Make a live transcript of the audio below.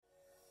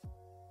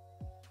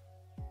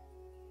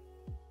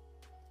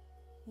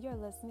You're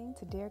listening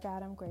to Dear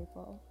God, I'm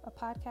Grateful, a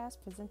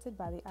podcast presented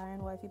by the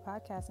Iron Wifey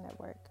Podcast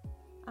Network.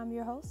 I'm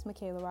your host,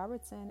 Michaela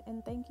Robertson,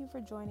 and thank you for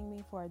joining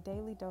me for a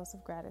daily dose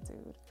of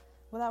gratitude.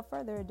 Without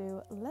further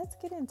ado, let's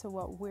get into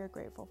what we're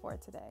grateful for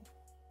today.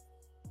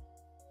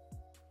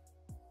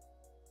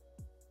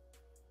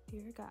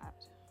 Dear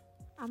God,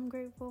 I'm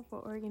grateful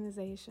for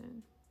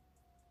organization.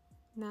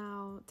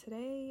 Now,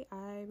 today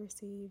I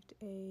received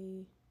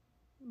a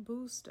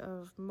boost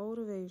of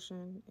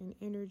motivation and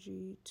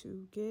energy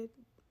to get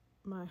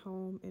my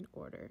home in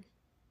order.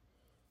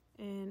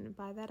 And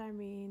by that I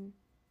mean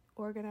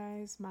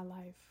organize my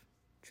life,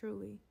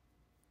 truly.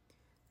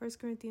 1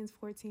 Corinthians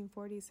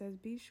 14:40 says,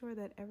 "Be sure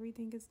that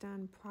everything is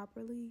done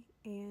properly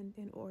and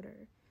in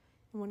order."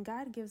 And when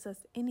God gives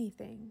us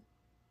anything,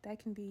 that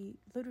can be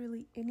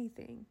literally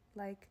anything,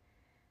 like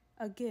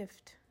a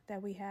gift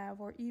that we have,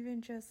 or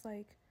even just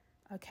like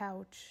a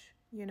couch,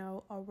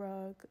 a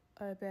rug,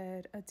 a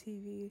bed, a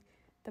TV,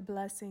 the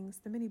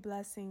many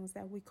blessings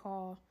that we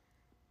call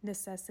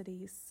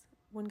necessities.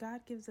 When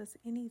God gives us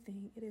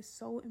anything, it is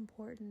so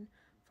important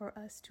for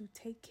us to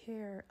take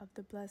care of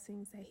the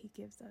blessings that He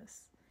gives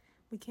us.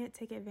 We can't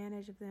take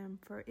advantage of them,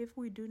 for if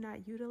we do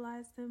not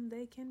utilize them,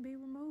 they can be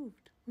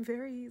removed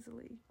very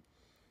easily.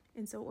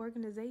 And so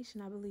organization,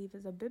 I believe,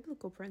 is a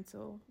biblical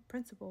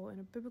principle and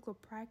a biblical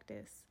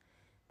practice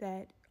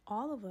that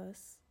all of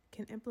us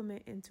can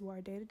implement into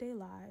our day-to-day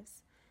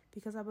lives,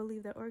 because I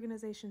believe that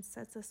organization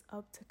sets us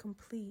up to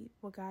complete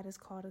what God has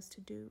called us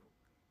to do.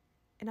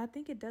 And I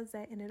think it does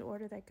that in an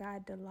order that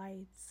God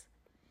delights,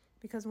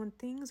 because when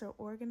things are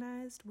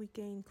organized, we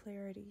gain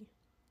clarity.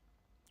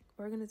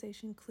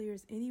 Organization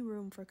clears any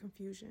room for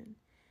confusion.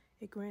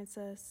 It grants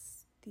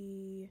us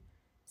the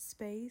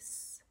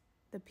space,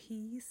 the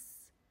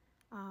peace.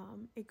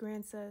 It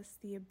grants us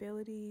the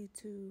ability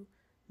to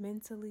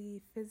mentally,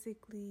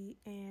 physically,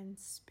 and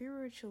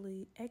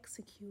spiritually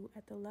execute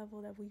at the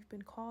level that we've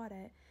been called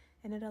at.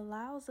 And it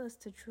allows us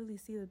to truly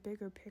see the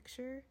bigger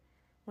picture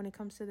when it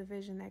comes to the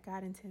vision that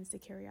God intends to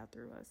carry out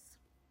through us.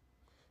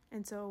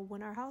 And so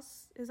when our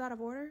house is out of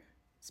order,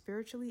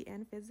 spiritually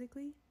and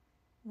physically,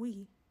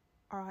 we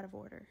are out of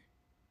order.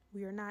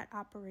 We are not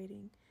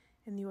operating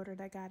in the order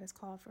that God has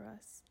called for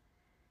us.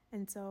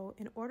 And so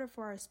in order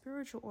for our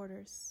spiritual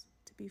orders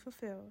to be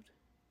fulfilled,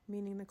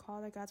 meaning the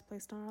call that God's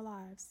placed on our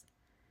lives,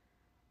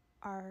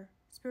 our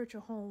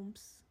spiritual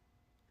homes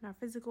and our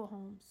physical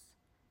homes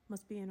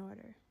must be in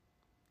order.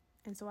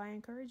 And so I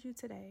encourage you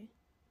today,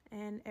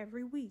 and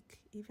every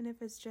week, even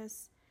if it's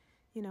just,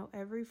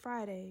 every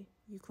Friday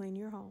you clean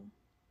your home,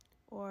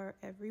 or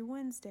every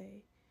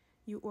Wednesday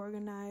you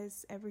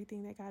organize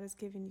everything that God has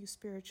given you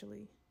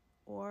spiritually,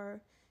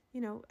 or,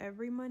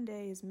 every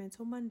Monday is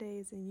Mental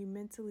Mondays and you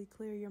mentally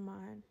clear your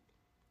mind.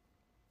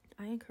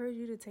 I encourage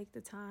you to take the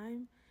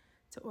time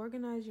to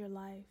organize your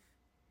life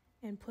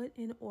and put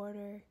in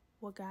order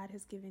what God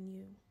has given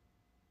you.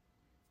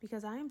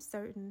 Because I am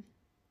certain,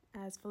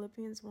 as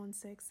Philippians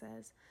 1:6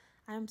 says,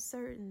 I am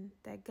certain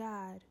that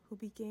God, who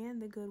began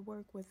the good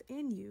work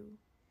within you,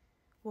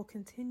 will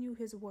continue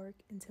His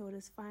work until it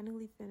is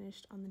finally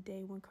finished on the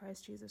day when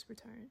Christ Jesus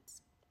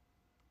returns.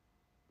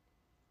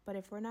 But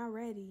if we're not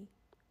ready,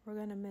 we're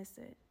going to miss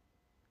it.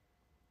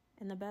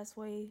 And the best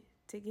way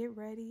to get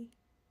ready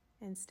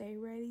and stay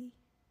ready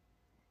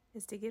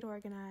is to get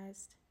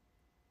organized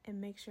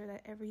and make sure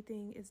that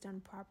everything is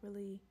done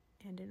properly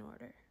and in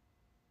order.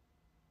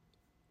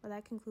 Well,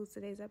 that concludes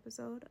today's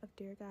episode of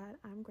Dear God,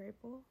 I'm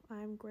Grateful.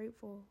 I'm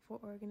grateful for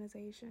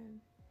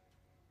organization.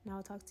 Now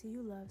I'll talk to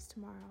you loves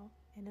tomorrow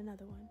in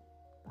another one.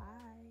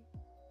 Bye.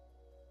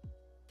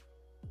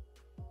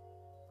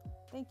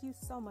 Thank you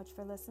so much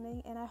for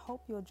listening, and I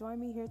hope you'll join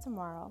me here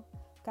tomorrow.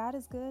 God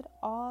is good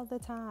all the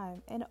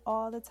time, and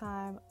all the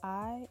time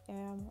I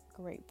am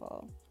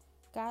grateful.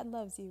 God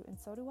loves you, and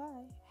so do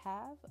I.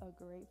 Have a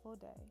grateful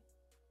day.